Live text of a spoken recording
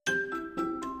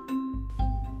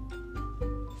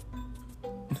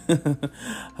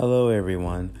Hello,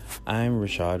 everyone. I'm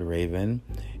Rashad Raven,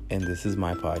 and this is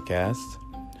my podcast.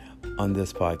 On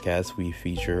this podcast, we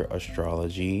feature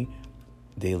astrology,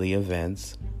 daily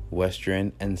events,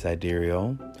 Western and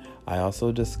sidereal. I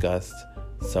also discussed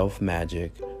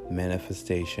self-magic,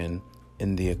 manifestation,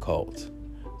 and the occult.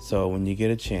 So when you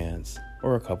get a chance,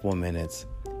 or a couple of minutes,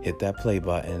 hit that play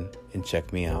button and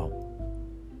check me out.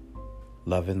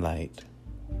 Love and light.